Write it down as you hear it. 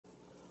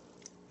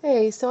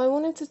Hey, so I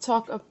wanted to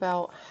talk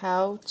about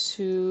how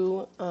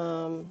to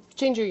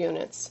change your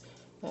units.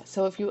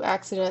 So if you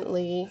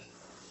accidentally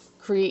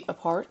create a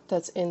part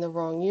that's in the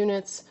wrong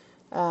units,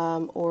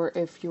 or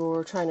if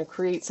you're trying to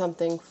create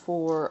something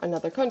for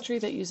another country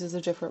that uses a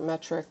different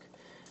metric,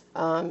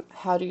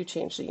 how do you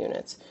change the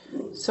units?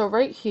 So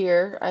right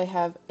here I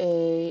have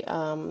a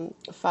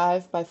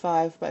 5 by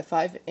 5 by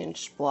 5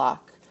 inch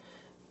block.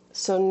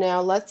 So now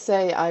let's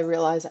say I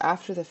realize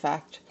after the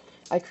fact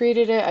I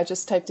created it, I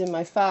just typed in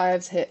my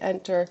fives, hit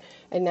enter,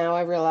 and now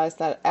I realize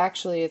that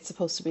actually it's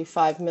supposed to be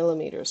 5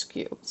 millimeters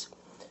cubed.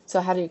 So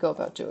how do you go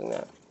about doing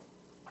that?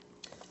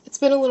 It's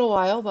been a little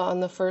while, but on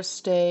the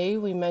first day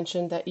we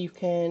mentioned that you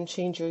can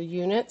change your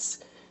units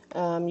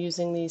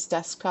using these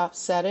desktop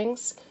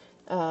settings.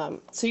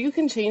 So you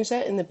can change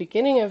that in the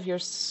beginning of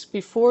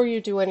before you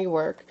do any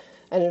work,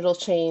 and it'll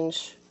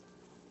change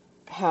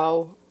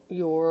how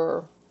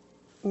your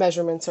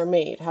measurements are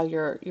made, how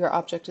your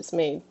object is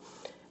made.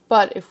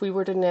 But if we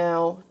were to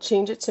now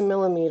change it to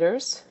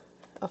millimeters,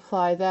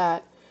 apply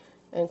that,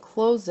 and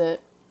close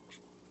it,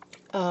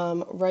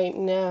 right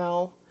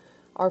now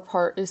our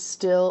part is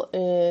still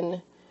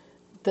in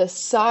the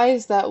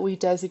size that we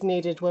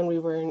designated when we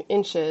were in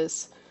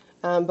inches,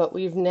 but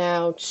we've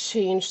now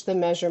changed the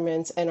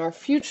measurements and our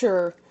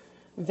future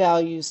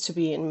values to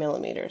be in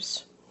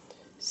millimeters.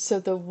 So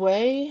the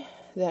way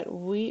that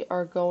we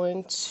are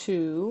going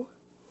to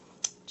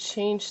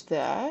change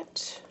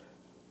that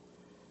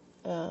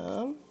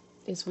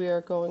is we are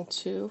going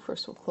to,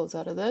 first we'll close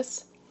out of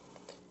this,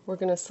 we're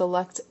going to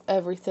select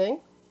everything,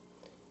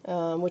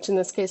 which in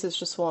this case is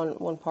just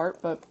one part,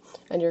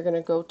 and you're going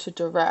to go to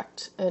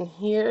direct, and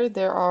here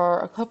there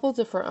are a couple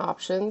different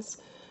options,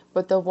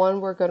 but the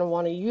one we're going to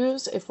want to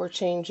use if we're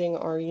changing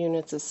our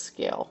units is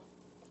scale.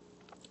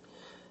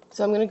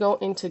 So I'm going to go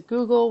into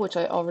Google, which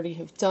I already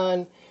have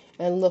done,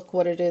 and look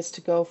what it is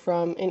to go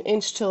from an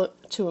inch to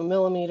a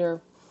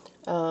millimeter.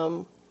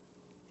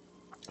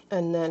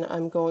 And then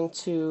I'm going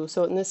to,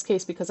 so in this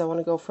case, because I want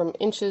to go from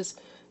inches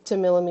to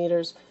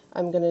millimeters,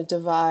 I'm going to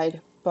divide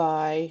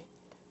by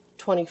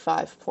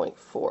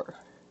 25.4.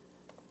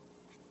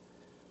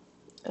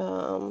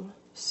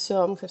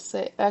 So I'm going to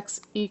say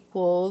x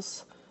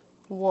equals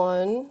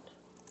 1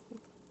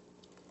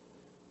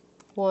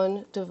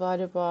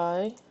 divided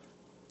by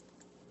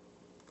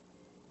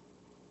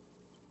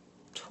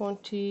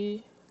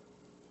 20.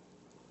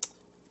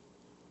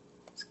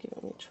 It's giving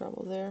me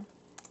trouble there.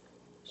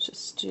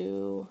 Just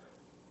do,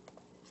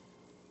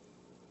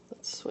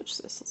 let's switch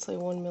this, let's say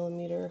 1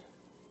 millimeter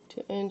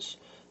to inch.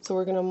 So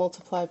we're going to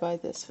multiply by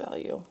this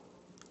value.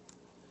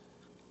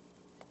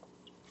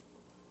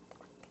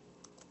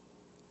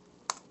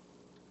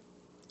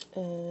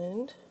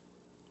 And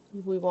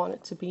we want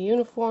it to be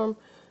uniform.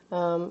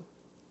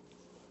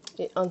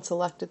 It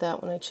unselected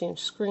that when I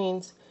changed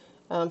screens.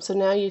 So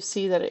now you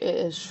see that it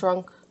is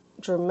shrunk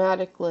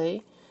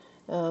dramatically,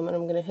 and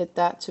I'm going to hit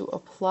that to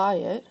apply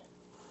it.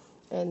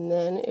 And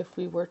then if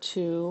we were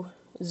to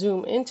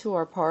zoom into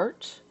our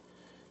part,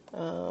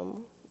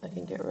 I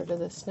can get rid of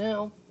this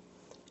now,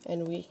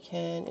 and we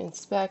can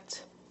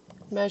inspect,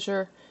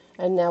 measure,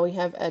 and now we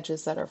have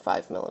edges that are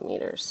 5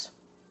 millimeters.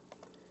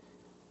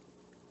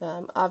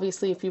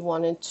 Obviously, if you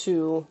wanted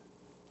to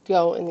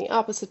go in the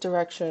opposite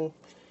direction,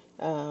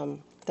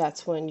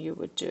 that's when you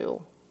would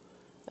do,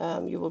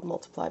 you would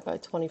multiply by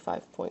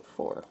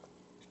 25.4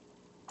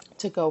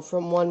 to go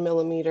from 1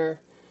 millimeter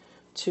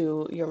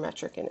to your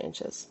metric in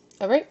inches.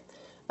 All right,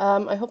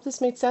 I hope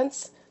this made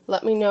sense.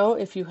 Let me know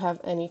if you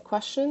have any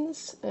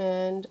questions,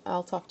 and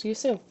I'll talk to you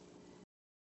soon.